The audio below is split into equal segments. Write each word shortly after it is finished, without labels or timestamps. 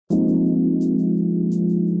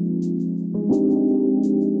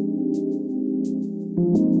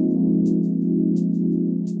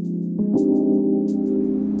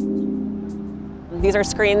These are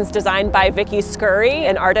screens designed by Vicki Scuri,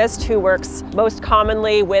 an artist who works most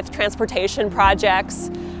commonly with transportation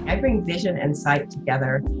projects. I bring vision and sight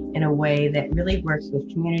together in a way that really works with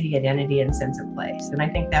community identity and sense of place. And I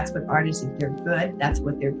think that's what artists, if they're good, that's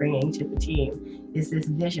what they're bringing to the team, is this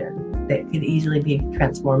vision that could easily be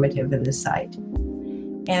transformative in this site.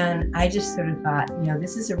 And I just sort of thought, you know,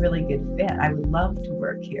 this is a really good fit. I would love to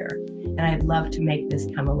work here, and I'd love to make this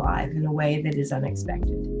come alive in a way that is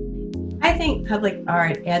unexpected. I think public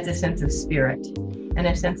art adds a sense of spirit and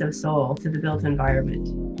a sense of soul to the built environment.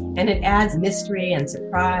 And it adds mystery and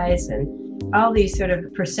surprise and all these sort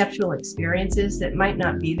of perceptual experiences that might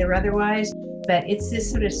not be there otherwise. But it's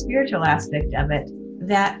this sort of spiritual aspect of it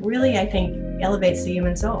that really, I think, elevates the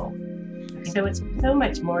human soul. So it's so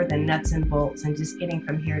much more than nuts and bolts and just getting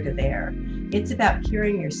from here to there. It's about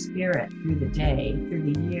carrying your spirit through the day,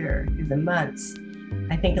 through the year, through the months.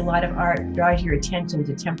 I think a lot of art draws your attention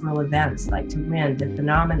to temporal events like to wind and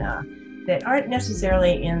phenomena that aren't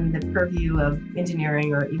necessarily in the purview of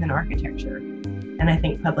engineering or even architecture. And I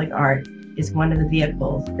think public art is one of the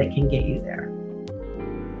vehicles that can get you there.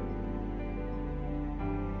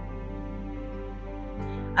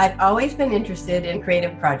 I've always been interested in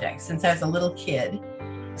creative projects since I was a little kid.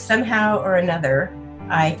 Somehow or another,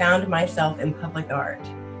 I found myself in public art.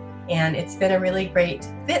 And it's been a really great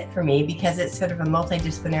fit for me because it's sort of a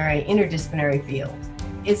multidisciplinary, interdisciplinary field.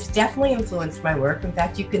 It's definitely influenced my work. In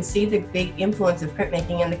fact, you can see the big influence of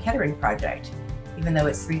printmaking in the Kettering project. Even though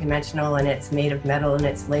it's three-dimensional and it's made of metal and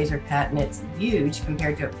it's laser cut and it's huge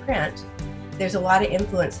compared to a print, there's a lot of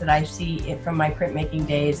influence that I see from my printmaking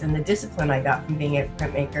days and the discipline I got from being a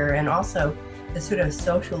printmaker, and also the sort of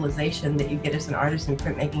socialization that you get as an artist in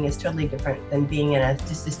printmaking is totally different than being in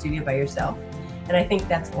just a studio by yourself. And I think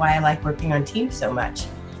that's why I like working on teams so much,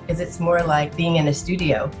 because it's more like being in a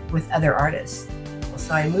studio with other artists.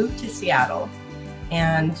 So I moved to Seattle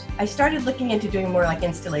and I started looking into doing more like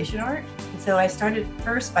installation art. And so I started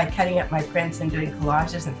first by cutting up my prints and doing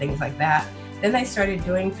collages and things like that. Then I started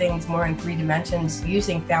doing things more in 3 dimensions,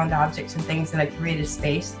 using found objects and things that I created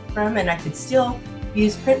space from, and I could still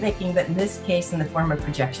use printmaking, but in this case in the form of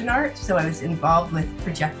projection art. So I was involved with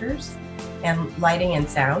projectors and lighting and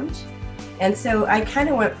sound. And so I kind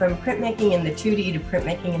of went from printmaking in the 2D to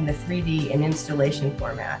printmaking in the 3D and installation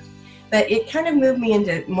format. But it kind of moved me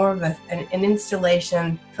into more of an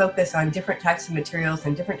installation focus on different types of materials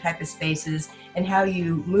and different types of spaces and how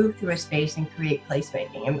you move through a space and create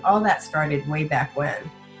placemaking. And all that started way back when.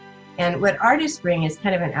 And what artists bring is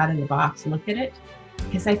kind of an out-of-the-box look at it.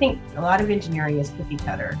 Because I think a lot of engineering is cookie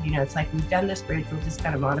cutter. You know, it's like, we've done this bridge, we'll just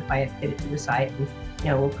kind of modify it, fit it to the site, and you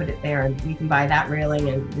know, we'll put it there, and you can buy that railing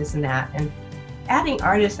and this and that. And adding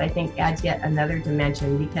artists, I think, adds yet another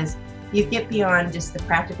dimension, because you get beyond just the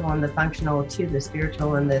practical and the functional to the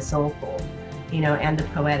spiritual and the soulful, you know, and the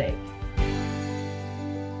poetic.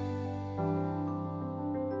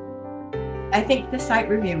 I think the site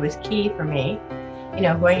review was key for me, you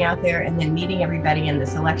know, going out there and then meeting everybody in the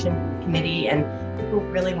selection committee, and people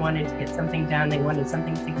really wanted to get something done. They wanted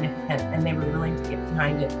something significant, and they were willing to get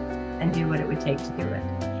behind it and do what it would take to do it.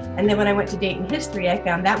 And then when I went to Dayton History, I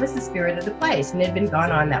found that was the spirit of the place, and it had been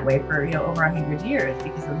gone on that way for, you know, over 100 years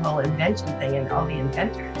because of the whole invention thing and all the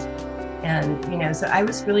inventors. And, you know, so I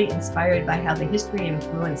was really inspired by how the history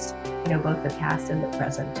influenced, you know, both the past and the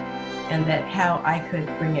present, and that how I could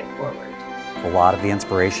bring it forward. A lot of the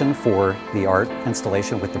inspiration for the art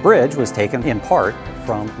installation with the bridge was taken in part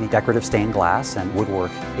from the decorative stained glass and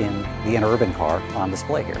woodwork in the interurban car on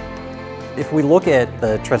display here. If we look at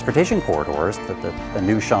the transportation corridors, the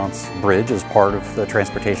new Schantz Bridge is part of the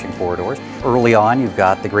transportation corridors. Early on, you've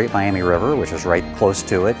got the Great Miami River, which is right close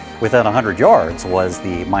to it. Within 100 yards was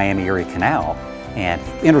the Miami-Erie Canal, and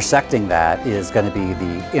intersecting that is going to be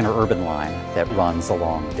the interurban line that runs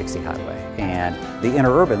along the Dixie Highway. And the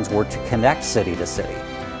interurbans were to connect city to city.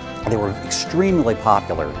 They were extremely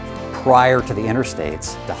popular prior to the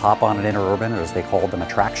interstates to hop on an interurban, or as they called them, a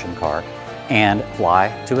traction car, and fly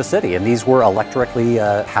to a city. And these were electrically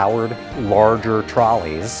powered, larger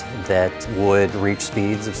trolleys that would reach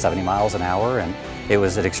speeds of 70 miles an hour, and it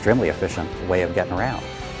was an extremely efficient way of getting around.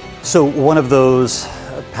 So one of those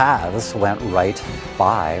paths went right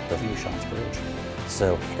by the new Schantz Bridge.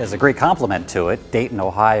 So as a great complement to it, Dayton,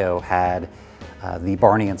 Ohio had the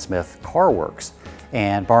Barney and Smith Car Works.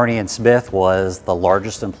 And Barney and Smith was the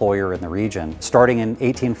largest employer in the region starting in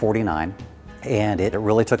 1849. And it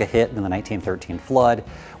really took a hit in the 1913 flood,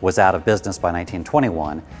 was out of business by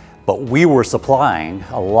 1921. But we were supplying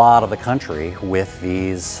a lot of the country with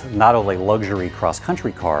these not only luxury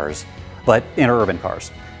cross-country cars, but interurban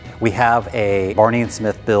cars. We have a Barney and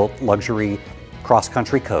Smith built luxury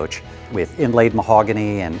cross-country coach with inlaid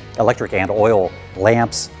mahogany and electric and oil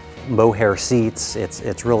lamps, mohair seats.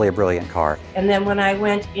 It's really a brilliant car. And then when I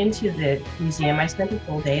went into the museum, I spent a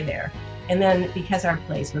full day there. And then because our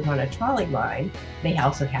place was on a trolley line, they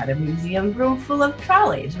also had a museum room full of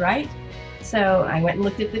trolleys, right? So I went and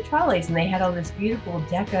looked at the trolleys, and they had all this beautiful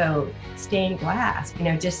deco stained glass, you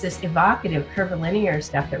know, just this evocative curvilinear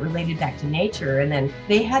stuff that related back to nature. And then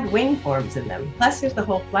they had wing forms in them. Plus there's the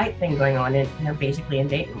whole flight thing going on in, you know, basically in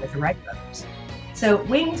Dayton with the Wright brothers. So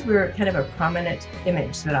wings were kind of a prominent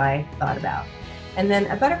image that I thought about. And then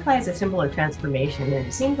a butterfly is a symbol of transformation. And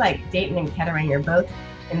it seems like Dayton and Kettering are both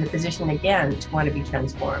in the position again to want to be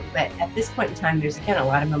transformed. But at this point in time, there's again a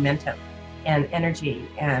lot of momentum and energy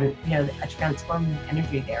and, you know, a transformative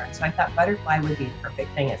energy there. And so I thought butterfly would be the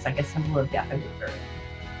perfect thing. It's like a symbol of death and rebirth.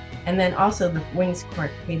 And then also the wings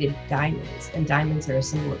created diamonds, and diamonds are a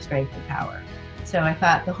symbol of strength and power. So I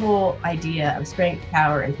thought the whole idea of strength,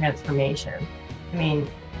 power, and transformation, I mean,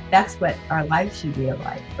 that's what our lives should be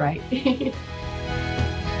like, right?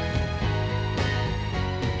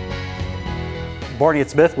 Barney &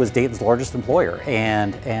 Smith was Dayton's largest employer,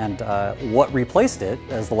 and what replaced it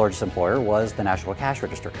as the largest employer was the National Cash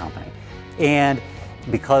Register Company. And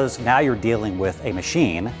because now you're dealing with a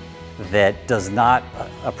machine that does not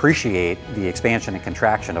appreciate the expansion and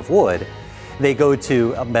contraction of wood, they go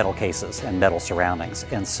to metal cases and metal surroundings.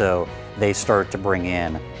 And so they start to bring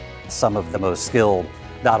in some of the most skilled,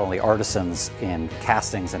 not only artisans in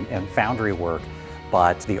castings and foundry work,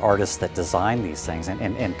 but the artists that design these things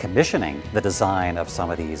and commissioning the design of some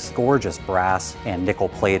of these gorgeous brass and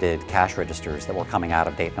nickel-plated cash registers that were coming out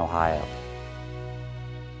of Dayton, Ohio.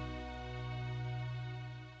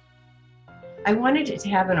 I wanted it to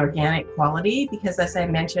have an organic quality because, as I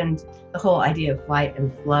mentioned, the whole idea of flight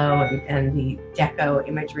and flow and the deco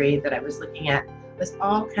imagery that I was looking at was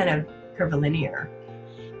all kind of curvilinear.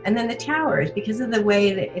 And then the towers, because of the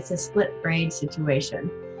way that it's a split grade situation,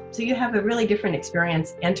 so you have a really different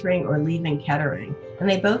experience entering or leaving Kettering, and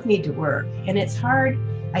they both need to work. And it's hard,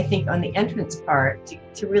 I think, on the entrance part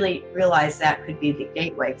to really realize that could be the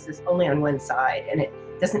gateway, because it's only on one side and it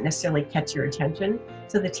doesn't necessarily catch your attention.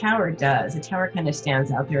 So the tower does. The tower kind of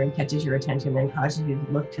stands out there and catches your attention and causes you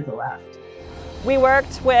to look to the left. We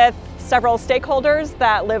worked with several stakeholders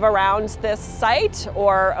that live around this site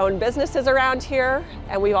or own businesses around here.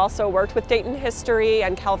 And we also worked with Dayton History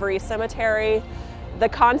and Calvary Cemetery. The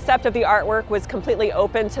concept of the artwork was completely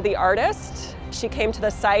open to the artist. She came to the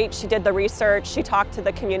site, she did the research, she talked to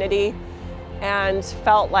the community, and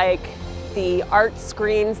felt like the art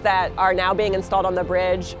screens that are now being installed on the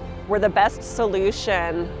bridge were the best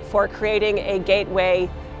solution for creating a gateway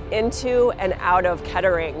into and out of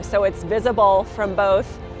Kettering. So it's visible from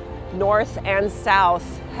both north and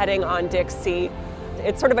south heading on Dixie.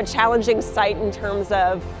 It's sort of a challenging site in terms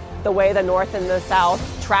of the way the north and the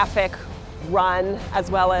south traffic run, as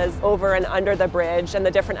well as over and under the bridge and the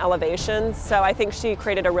different elevations. So I think she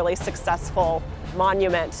created a really successful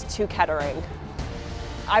monument to Kettering.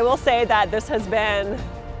 I will say that this has been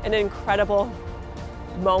an incredible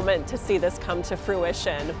moment to see this come to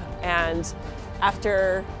fruition. And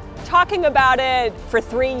after talking about it for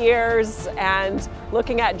 3 years and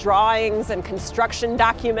looking at drawings and construction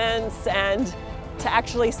documents, and to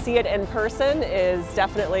actually see it in person is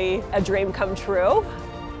definitely a dream come true.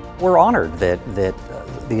 We're honored that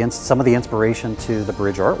some of the inspiration to the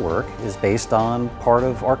bridge artwork is based on part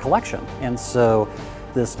of our collection. And so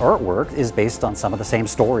this artwork is based on some of the same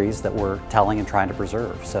stories that we're telling and trying to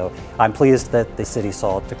preserve. So I'm pleased that the city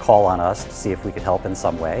saw to call on us to see if we could help in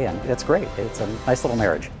some way, and it's great. It's a nice little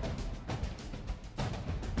marriage.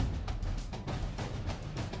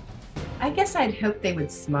 I guess I'd hope they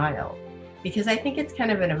would smile, because I think it's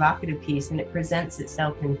kind of an evocative piece and it presents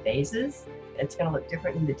itself in phases. It's going to look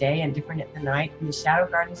different in the day and different at the night. And the shadow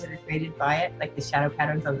gardens that are created by it, like the shadow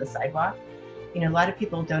patterns on the sidewalk, you know, a lot of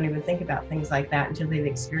people don't even think about things like that until they've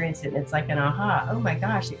experienced it. And it's like an aha, oh my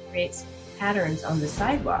gosh, it creates patterns on the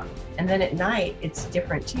sidewalk. And then at night, it's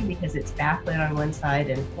different too, because it's backlit on one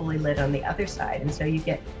side and fully lit on the other side. And so you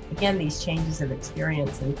get, again, these changes of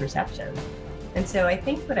experience and perception. And so I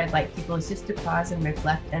think what I'd like people is just to pause and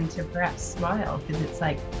reflect and to perhaps smile, because it's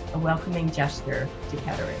like a welcoming gesture to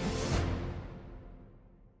Kettering.